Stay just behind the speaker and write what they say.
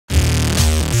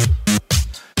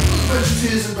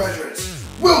Badgeteers and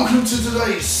Badgerettes, welcome to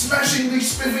today's smashingly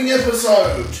spiffing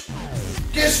episode.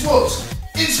 Guess what?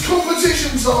 It's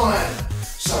competition time!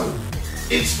 So,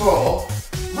 it's for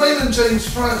Raymond James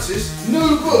Francis'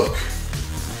 new book,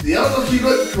 The Unlucky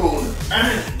Leprechaun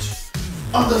and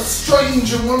Other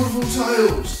Strange and Wonderful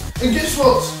Tales. And guess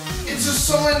what? It's a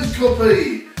signed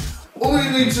copy. All you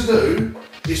need to do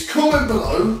is comment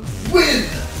below, win!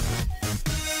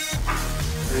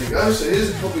 There you go, so here's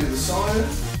a copy of the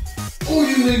sign. All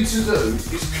you need to do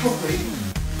is copy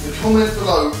the comment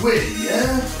below, win,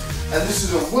 yeah? And this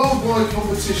is a worldwide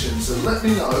competition, so let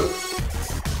me know.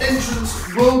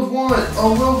 Entrants worldwide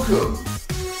are welcome.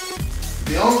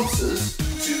 The answers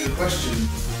to the question,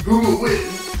 who will win,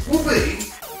 will be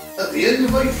at the end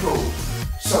of April.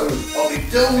 So I'll be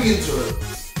delving into it.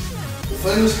 The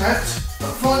famous hat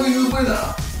and finding the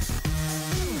winner.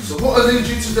 So what I need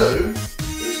you to do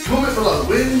is comment below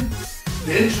win.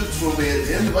 The entrance will be at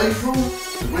the end of April.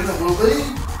 The winner will be.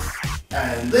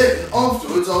 And then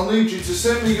afterwards I'll need you to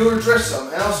send me your address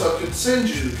somehow so I can send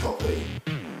you the copy.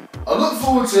 I look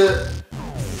forward to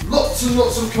lots and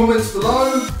lots of comments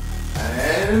below.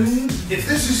 And if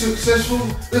this is successful,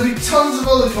 there'll be tons of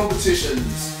other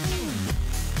competitions.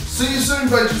 See you soon,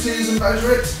 Badgeteers and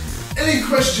Badgerettes. Any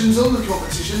questions on the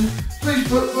competition, please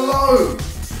put below.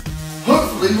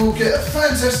 Hopefully we'll get a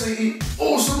fantastic,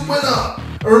 awesome winner.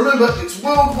 And remember, it's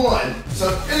worldwide, so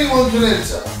anyone can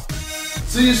enter.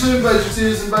 See you soon,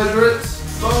 Badgeteers and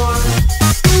Badgerettes.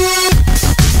 Bye.